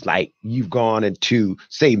communities, like you've gone into,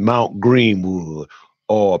 say, Mount Greenwood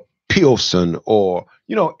or Pilsen, or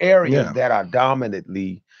areas Yeah. that are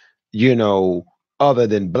dominantly, you know, other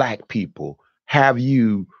than black people? Have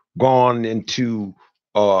you gone into,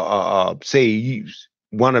 say,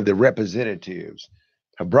 one of the representatives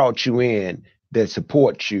have brought you in that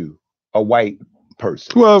supports you, a white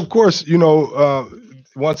person? Well, of course,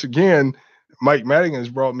 once again, Mike Madigan's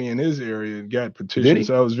brought me in his area and got Did petitions.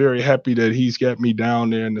 he? I was very happy that he's got me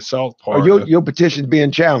down there in the south Or part your of. your petition's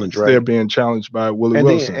being challenged, They're right? being challenged by Willie And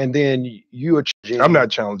then Wilson. and then you are I'm challenging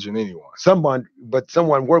not challenging anyone.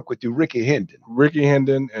 someone worked with you, Ricky Hendon, Ricky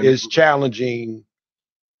Hendon and is challenging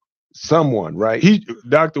someone, right?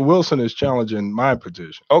 Dr. Wilson is challenging my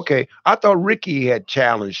petition. Okay, I thought Ricky had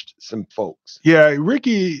challenged some folks. Yeah,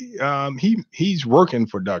 Ricky, he's working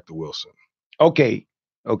for Dr. Wilson. Okay,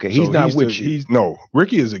 he's So not with you. He's no,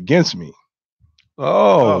 Ricky is against me.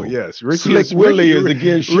 Oh, Yes, Ricky Slick is Willie is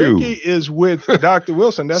against you. Ricky is with Dr.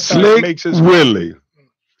 Wilson. That's how Slick he makes his Willie.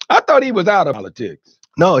 I thought he was out of politics,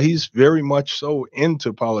 No, he's very much so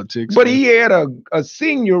into politics. but he had a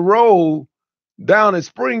senior role down in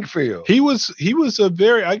Springfield. He was a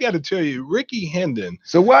very, I got to tell you, Ricky Hendon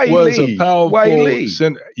So why he was leave? a powerful Why he leave?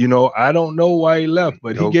 I don't know why he left,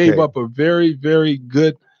 but he Okay. gave up a very, very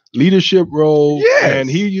good leadership role. Yes. And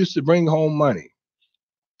he used to bring home money.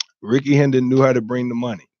 Ricky Hendon knew how to bring the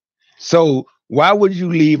money. So why would you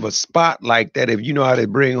leave a spot like that if you know how to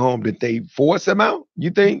bring home? Did they force him out, you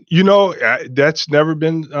think? That's never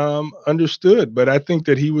been understood, but I think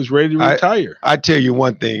that he was ready to retire. I tell you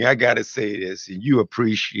one thing, I got to say this, and you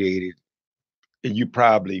appreciate it, and you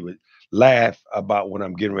probably would laugh about what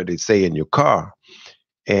I'm getting ready to say in your car.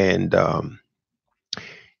 And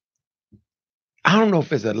I don't know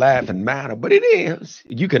if it's a laughing matter, but it is.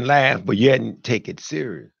 You can laugh, but yet take it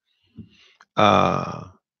serious.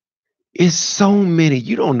 It's so many.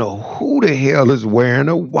 You don't know who the hell is wearing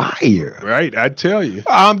a wire. Right, I tell you.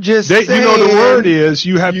 I'm just saying. The word is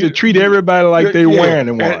you have to treat everybody like they're wearing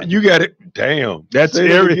a wire. You got it. Damn. That's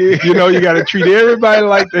you got to treat everybody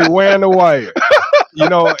like they're wearing a wire.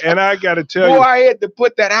 And I got to tell you. I had to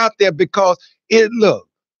put that out there because look,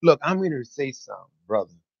 I'm going to say something,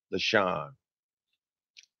 brother Lashawn.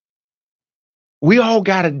 We all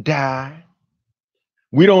got to die.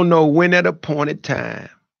 We don't know when at appointed time.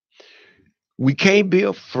 We can't be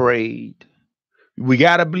afraid. We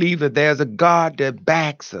got to believe that there's a God that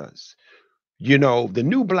backs us. The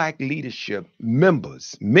new black leadership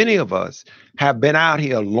members, many of us have been out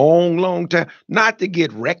here a long, long time, not to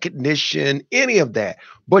get recognition, any of that,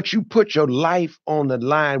 but you put your life on the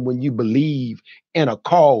line when you believe in a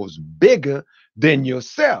cause bigger than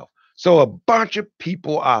yourself. So a bunch of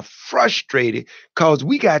people are frustrated because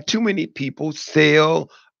we got too many people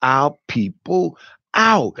sell our people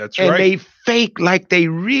out. That's and right. They fake like they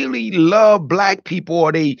really love black people,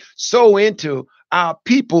 or they so into our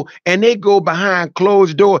people, and they go behind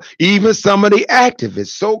closed doors. Even some of the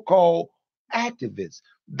activists, so-called activists,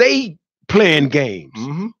 they playing games.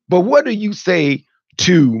 Mm-hmm. But what do you say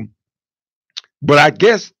to? But I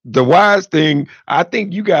guess the wise thing, I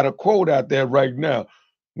think you got a quote out there right now.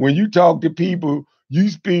 When you talk to people, you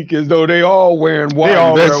speak as though they all wearing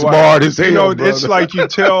white. That's smart as hell, brother. It's like you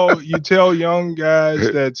tell young guys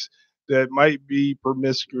that might be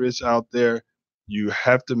promiscuous out there, you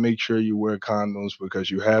have to make sure you wear condoms, because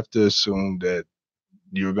you have to assume that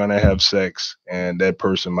you're going to have sex and that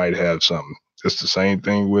person might have something. It's the same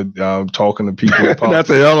thing with talking to people. That's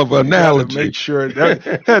a hell of an analogy.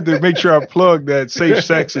 Had to make sure I plug that safe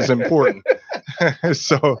sex is important.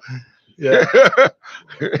 So, yeah.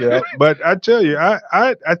 But I tell you,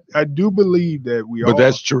 I do believe that we But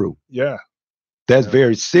that's true. Yeah. That's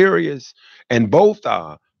very serious. And both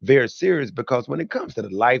are very serious, because when it comes to the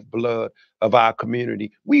lifeblood of our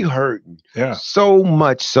community, we hurting so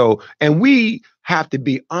much so. And we have to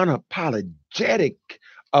be unapologetic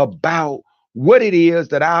about what it is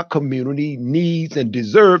that our community needs and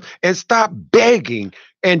deserves, and stop begging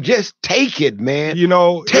and just take it, man.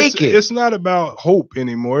 Take it. It's not about hope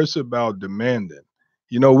anymore. It's about demanding.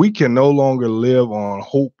 We can no longer live on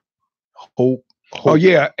hope. Oh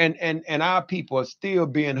yeah, and our people are still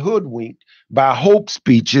being hoodwinked by hope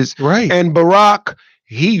speeches. Right. And Barack,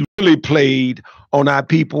 he really played on our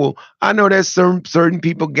people. I know there's certain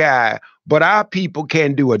people but our people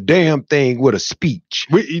can't do a damn thing with a speech.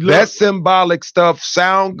 That symbolic stuff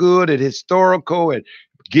sound good and historical and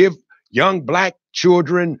give young black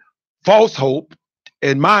children false hope,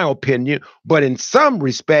 in my opinion. But in some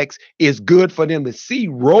respects, it's good for them to see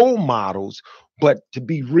role models, but to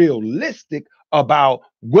be realistic about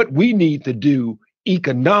what we need to do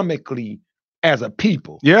economically as a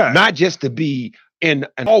people. Yeah. Not just to be in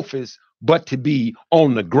an office, but to be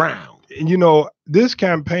on the ground. you know, this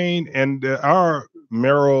campaign and our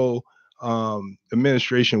mayoral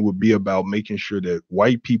administration would be about making sure that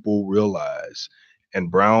white people realize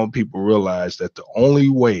and brown people realize that the only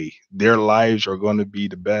way their lives are going to be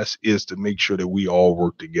the best is to make sure that we all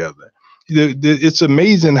work together. It's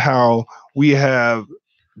amazing how we have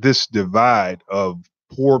this divide of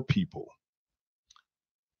poor people.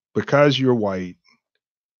 Because you're white,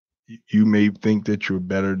 you may think that you're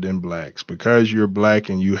better than blacks. Because you're black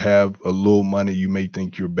and you have a little money, you may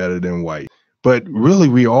think you're better than white. But really,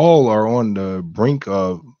 we all are on the brink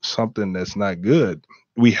of something that's not good.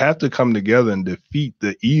 We have to come together and defeat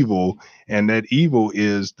the evil, and that evil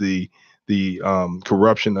is the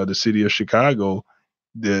corruption of the city of Chicago,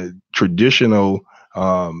 the traditional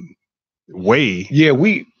way. Yeah,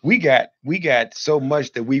 we got so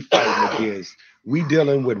much that we fighting against. We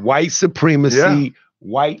dealing with white supremacy,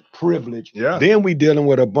 white privilege. Then we dealing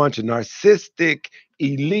with a bunch of narcissistic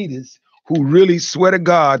elitists who really swear to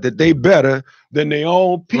God that they better than their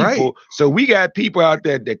own people. Right. So we got people out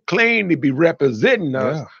there that claim to be representing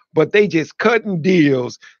us, but they just cutting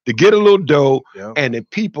deals to get a little dough, and the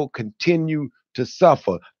people continue to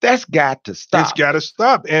suffer. That's got to stop. It's got to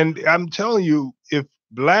stop. And I'm telling you, if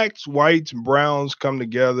blacks, whites, and browns come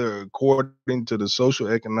together according to the social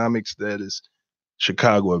economic status,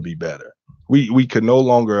 Chicago would be better. We could no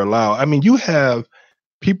longer allow. I mean, you have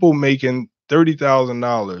people making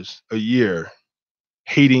 $30,000 a year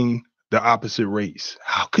hating the opposite race.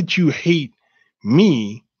 How could you hate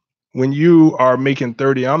me when you are making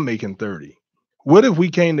 30, I'm making 30? What if we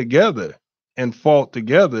came together and fought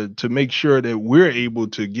together to make sure that we're able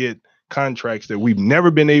to get contracts that we've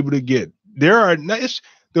never been able to get? There are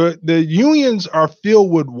the unions are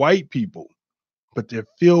filled with white people, but they're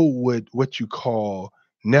filled with what you call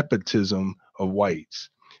nepotism of whites.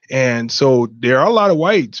 And so there are a lot of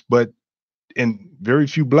whites, and very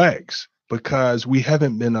few blacks, because we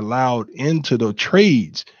haven't been allowed into the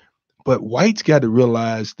trades. But whites got to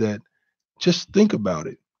realize that, just think about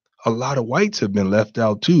it. A lot of whites have been left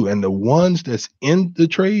out too. And the ones that's in the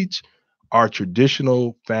trades are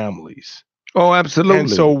traditional families. Oh, absolutely. And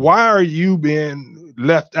so why are you being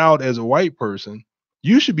left out as a white person?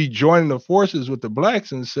 You should be joining the forces with the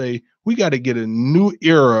blacks and say, we got to get a new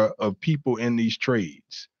era of people in these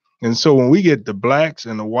trades. And so when we get the blacks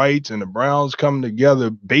and the whites and the browns coming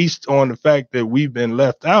together based on the fact that we've been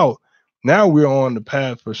left out, now we're on the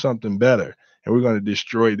path for something better. And we're going to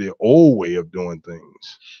destroy the old way of doing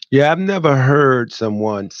things. Yeah, I've never heard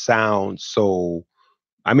someone sound so,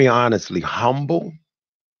 I mean, honestly, humble.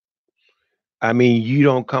 I mean, you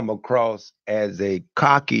don't come across as a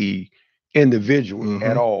cocky individual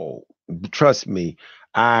at all. Trust me,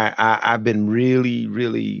 I've been really,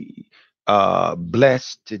 really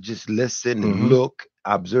blessed to just listen and look,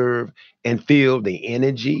 observe, and feel the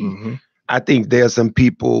energy. I think there's some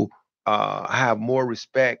people have more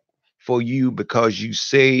respect for you because you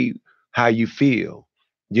say how you feel,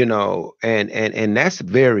 you know, and that's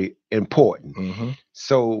very important.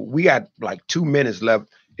 So we got like 2 minutes left.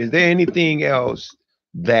 Is there anything else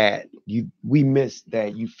that we missed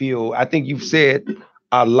that you feel? I think you've said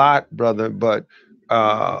a lot, brother, but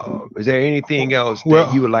is there anything else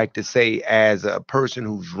that you would like to say as a person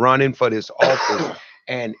who's running for this office?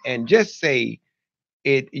 And just say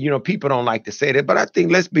it, you know, people don't like to say that, but I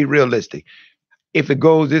think let's be realistic. If it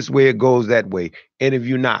goes this way, it goes that way. And if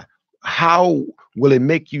you're not, how will it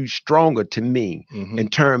make you stronger to me in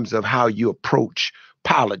terms of how you approach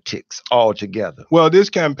politics altogether? Well, this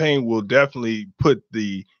campaign will definitely put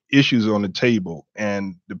the issues on the table,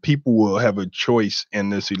 and the people will have a choice in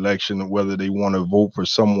this election whether they want to vote for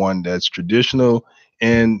someone that's traditional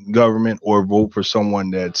in government or vote for someone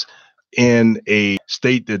that's in a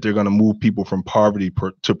state that they're going to move people from poverty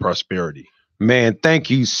to prosperity. Man, thank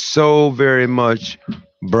you so very much,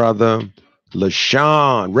 brother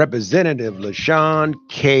Lashawn, Representative Lashawn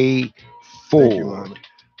K. Ford.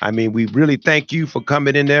 I mean, we really thank you for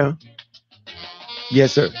coming in there.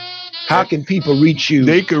 Yes, sir. How can people reach you?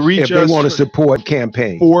 They can reach if they want to support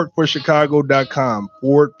campaign. FordForChicago.com.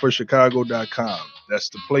 FordForChicago.com. That's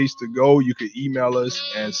the place to go. You can email us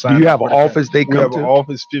and sign up. Do you have an office they come to? We have an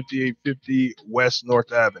office, 5850 West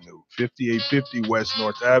North Avenue. 5850 West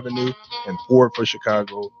North Avenue, and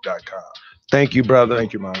FordForChicago.com. Thank you, brother.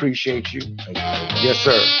 Thank you, man. Appreciate you. Yes,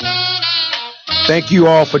 sir. Thank you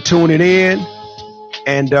all for tuning in.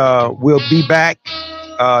 And we'll be back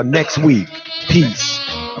next week. Peace.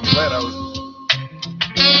 I'm glad I was